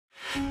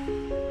Hi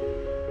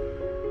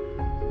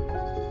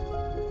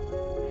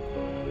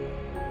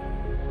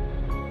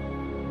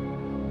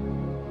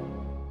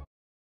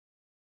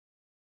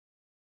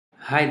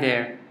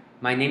there,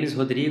 my name is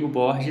Rodrigo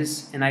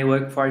Borges and I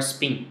work for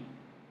Spin.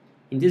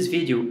 In this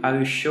video, I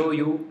will show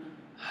you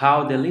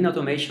how the lean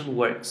automation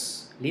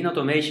works. Lean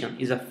automation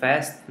is a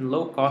fast and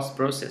low-cost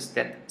process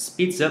that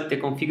speeds up the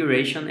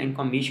configuration and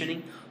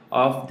commissioning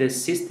of the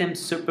system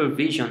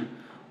supervision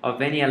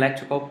of any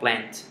electrical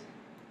plant.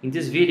 In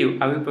this video,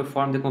 I will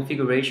perform the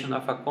configuration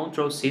of a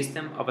control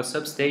system of a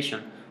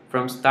substation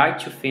from start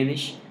to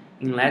finish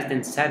in less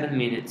than 7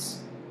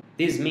 minutes.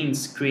 This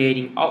means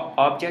creating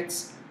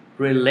objects,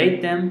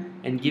 relate them,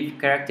 and give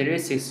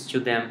characteristics to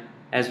them,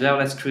 as well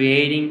as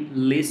creating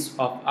lists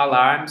of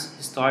alarms,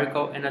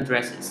 historical, and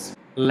addresses.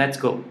 Let's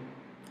go.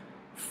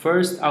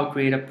 First, I'll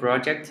create a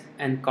project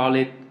and call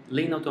it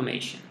Lean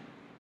Automation.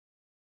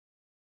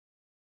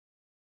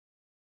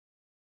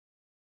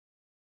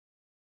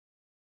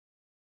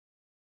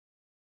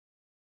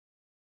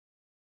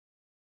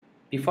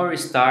 Before we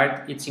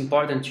start, it's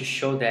important to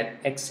show that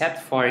except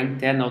for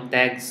internal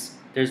tags,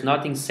 there's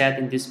nothing set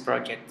in this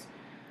project.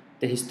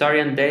 The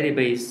historian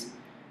database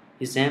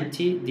is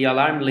empty, the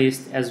alarm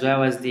list as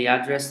well as the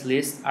address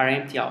list are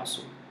empty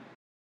also.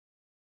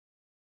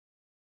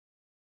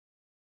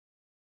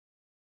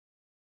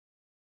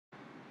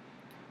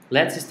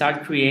 Let's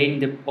start creating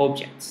the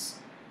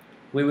objects.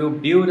 We will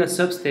build a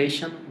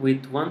substation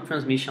with one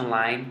transmission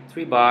line,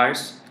 3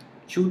 bars,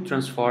 2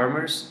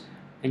 transformers,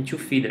 and 2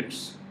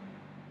 feeders.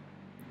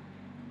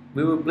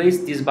 We will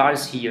place these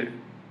bars here.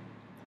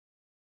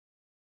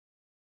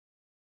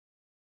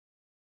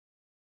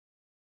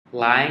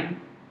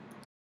 Line,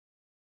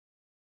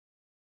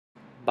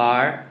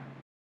 bar,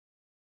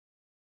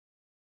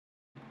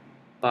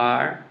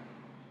 bar,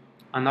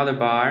 another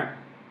bar,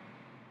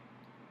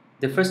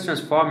 the first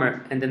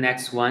transformer and the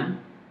next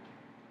one.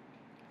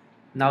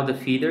 Now the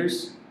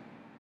feeders,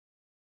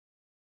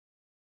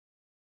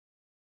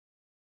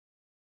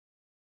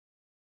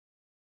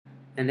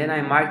 and then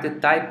I mark the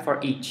type for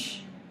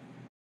each.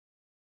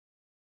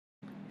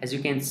 As you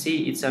can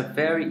see, it's a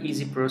very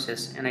easy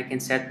process and I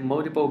can set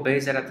multiple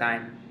bays at a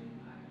time.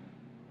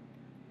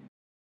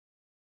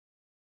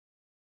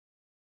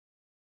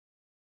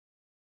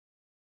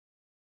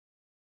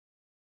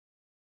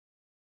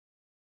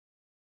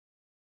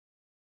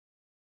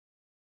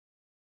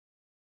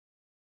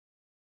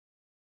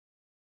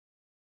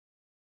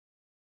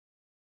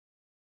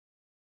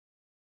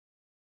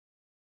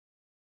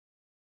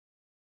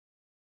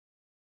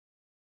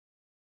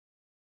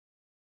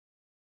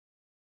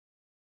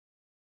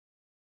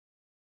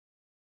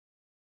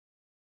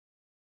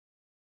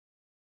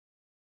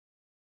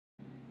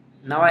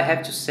 Now I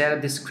have to set a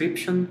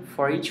description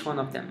for each one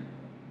of them.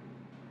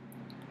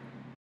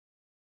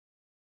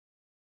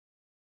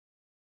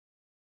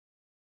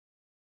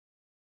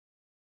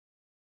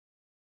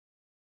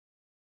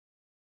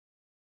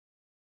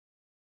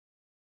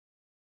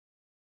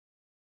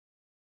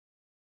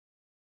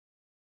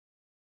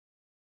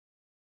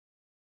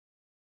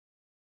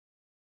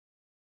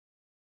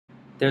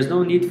 There's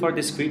no need for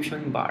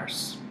description in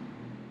bars.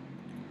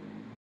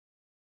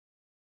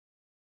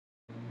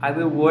 I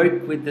will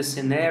work with the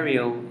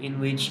scenario in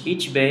which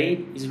each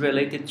bay is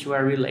related to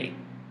a relay.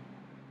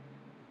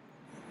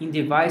 In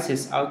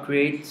devices, I'll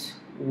create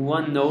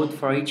one node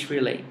for each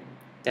relay.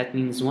 That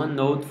means one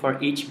node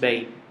for each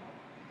bay.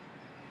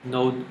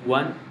 Node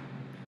 1,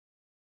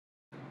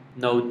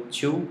 node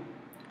 2,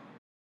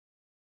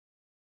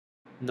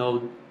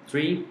 node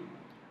 3,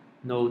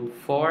 node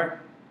 4,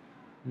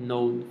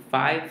 node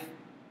 5,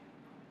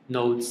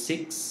 node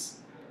 6,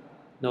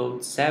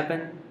 node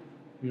 7,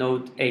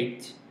 node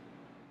 8.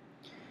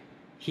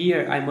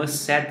 Here I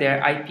must set their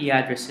IP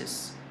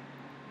addresses.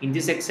 In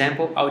this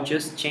example, I'll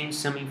just change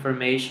some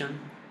information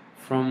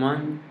from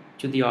one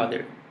to the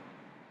other.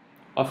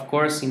 Of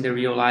course, in the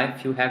real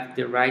life, you have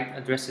the right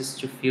addresses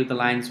to fill the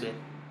lines with.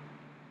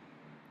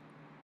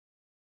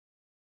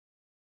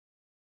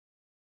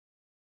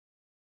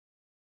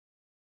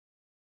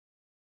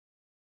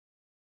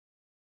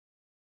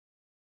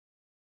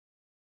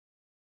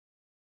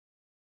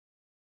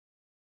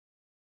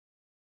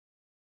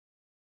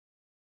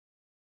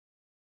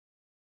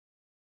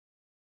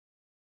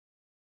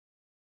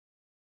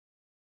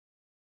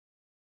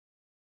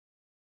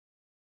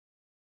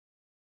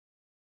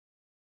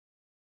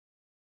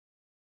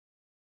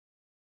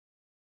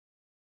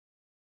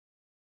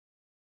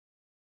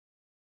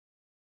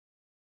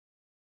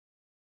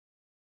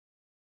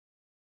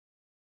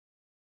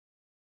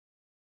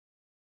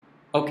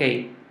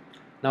 Okay,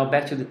 now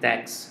back to the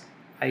tags.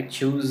 I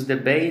choose the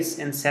base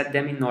and set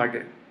them in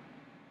order.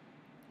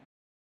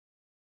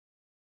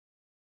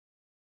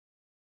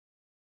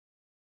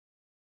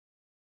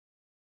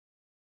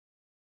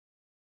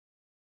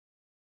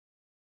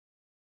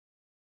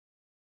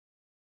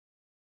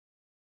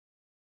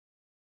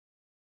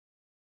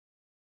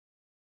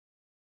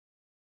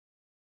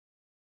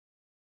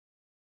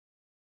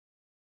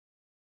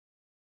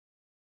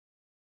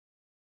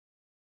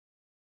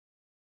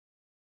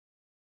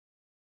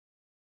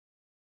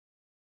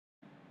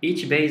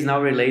 Each bay is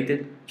now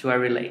related to a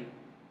relay.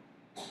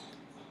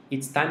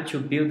 It's time to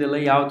build the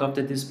layout of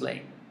the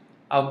display.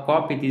 I'll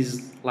copy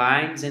these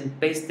lines and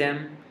paste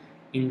them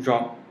in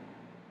Draw.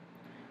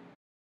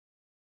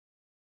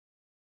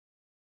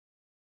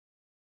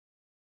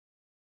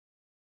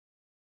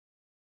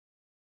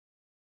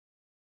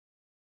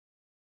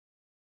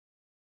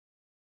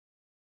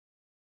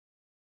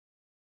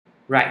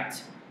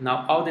 Right,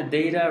 now all the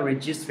data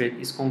registered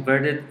is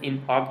converted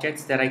in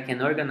objects that I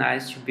can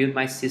organize to build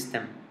my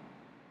system.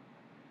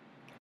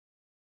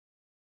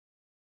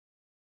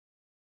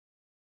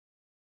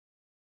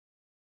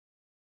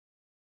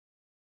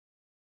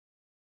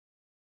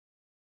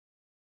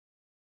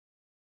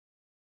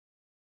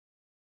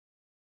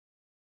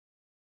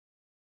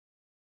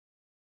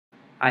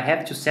 I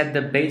have to set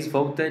the base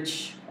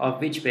voltage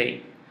of each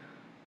bay.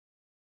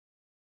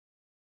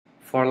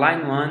 For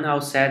line 1,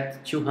 I'll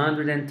set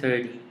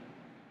 230.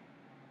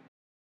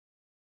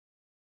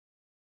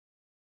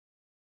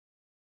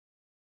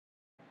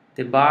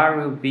 The bar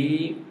will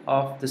be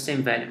of the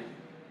same value.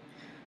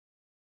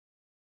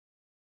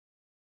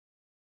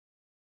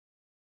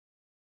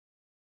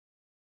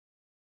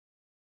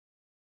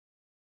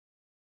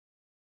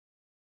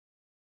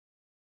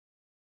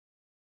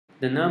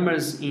 The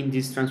numbers in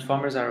these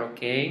transformers are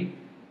okay.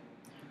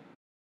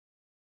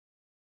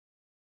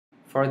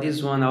 For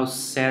this one, I'll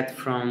set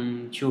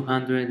from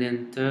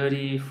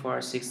 230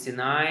 for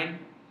 69.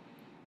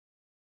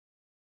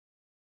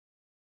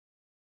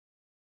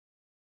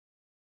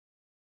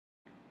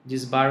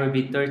 This bar will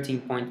be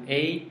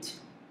 13.8.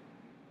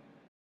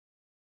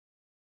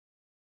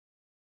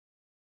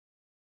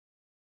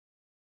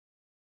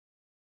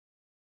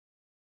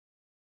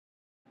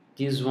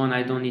 This one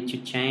I don't need to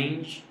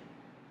change.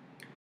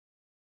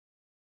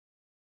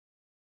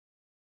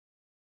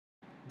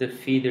 The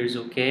feeder is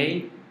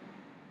okay.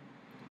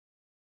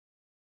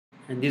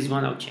 And this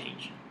one I'll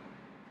change.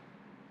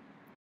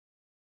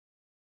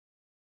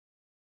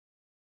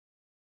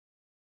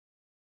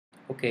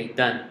 Okay,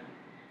 done.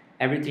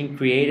 Everything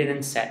created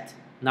and set.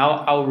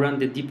 Now I'll run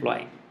the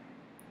deploy.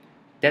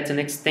 That's an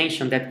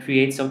extension that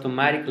creates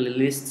automatically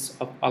lists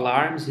of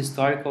alarms,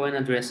 historical, and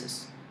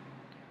addresses.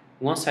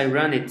 Once I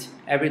run it,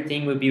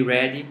 everything will be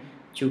ready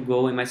to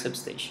go in my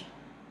substation.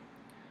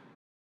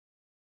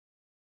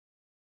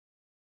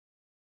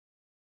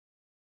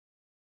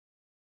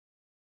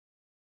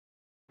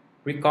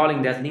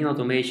 Recalling that lean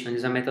automation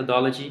is a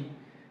methodology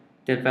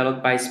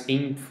developed by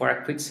SPIN for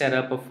a quick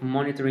setup of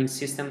monitoring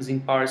systems in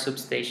power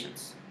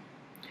substations.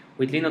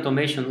 With lean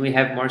automation, we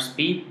have more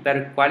speed,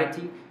 better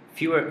quality,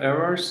 fewer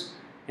errors,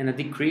 and a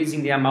decrease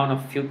in the amount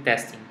of field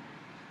testing.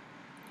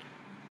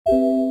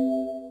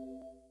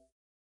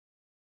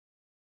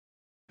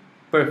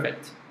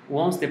 Perfect.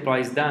 Once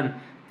deploy is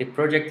done, the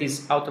project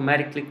is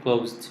automatically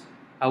closed.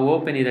 I'll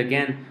open it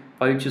again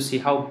for you to see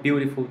how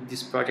beautiful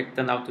this project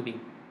turned out to be.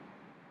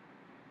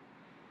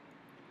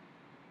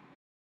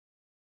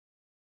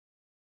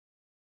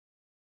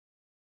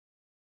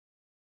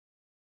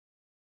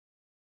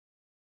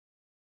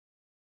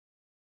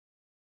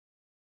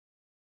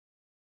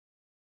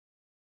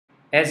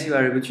 As you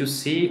are able to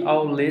see,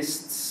 all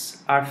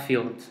lists are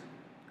filled.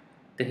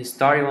 The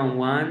history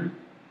one,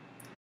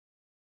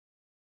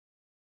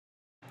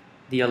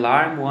 the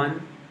alarm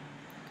one,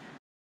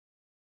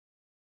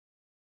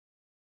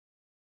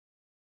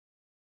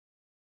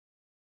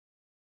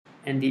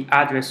 and the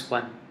address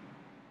one.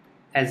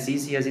 As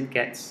easy as it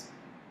gets.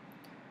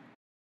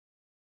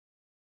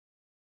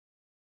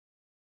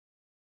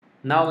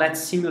 Now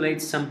let's simulate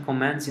some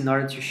commands in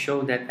order to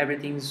show that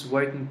everything is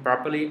working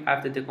properly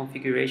after the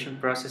configuration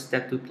process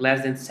that took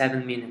less than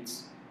 7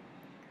 minutes.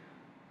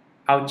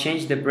 I'll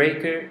change the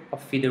breaker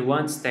of feeder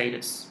 1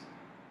 status.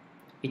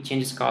 It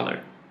changes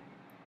color.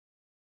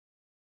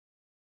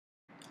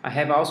 I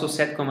have also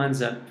set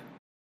commands up.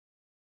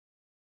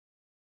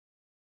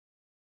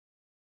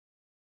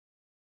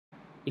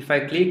 If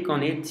I click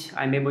on it,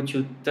 I'm able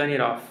to turn it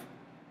off.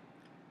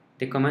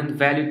 The command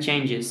value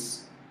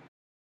changes.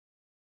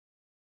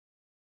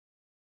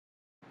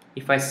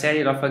 If I set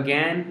it off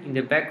again in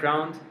the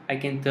background, I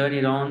can turn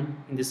it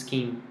on in the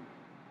scheme.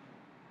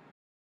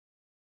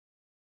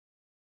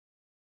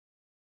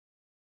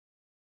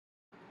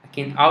 I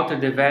can alter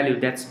the value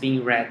that's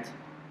being read.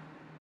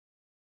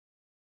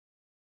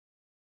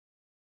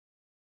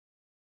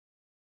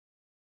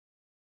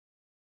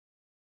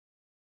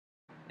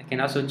 I can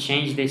also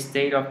change the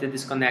state of the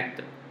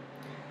disconnector.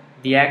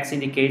 The X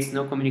indicates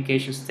no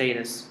communication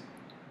status.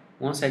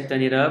 Once I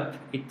turn it up,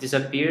 it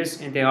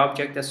disappears and the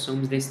object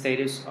assumes the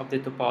status of the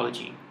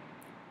topology.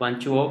 1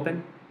 to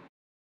open,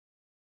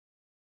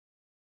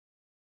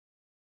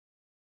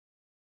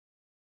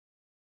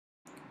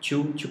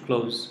 2 to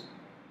close.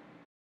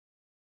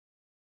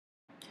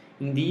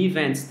 In the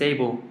events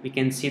table, we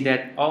can see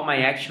that all my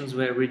actions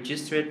were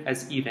registered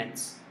as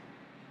events.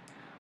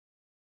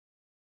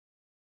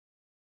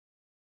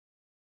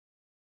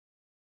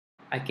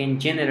 I can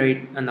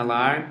generate an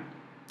alarm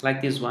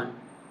like this one.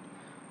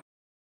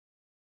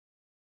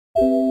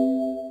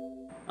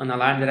 An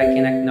alarm that I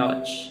can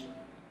acknowledge.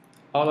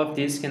 All of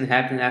this can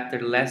happen after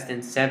less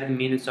than 7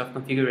 minutes of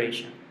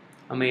configuration.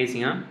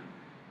 Amazing, huh?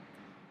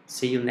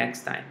 See you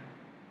next time.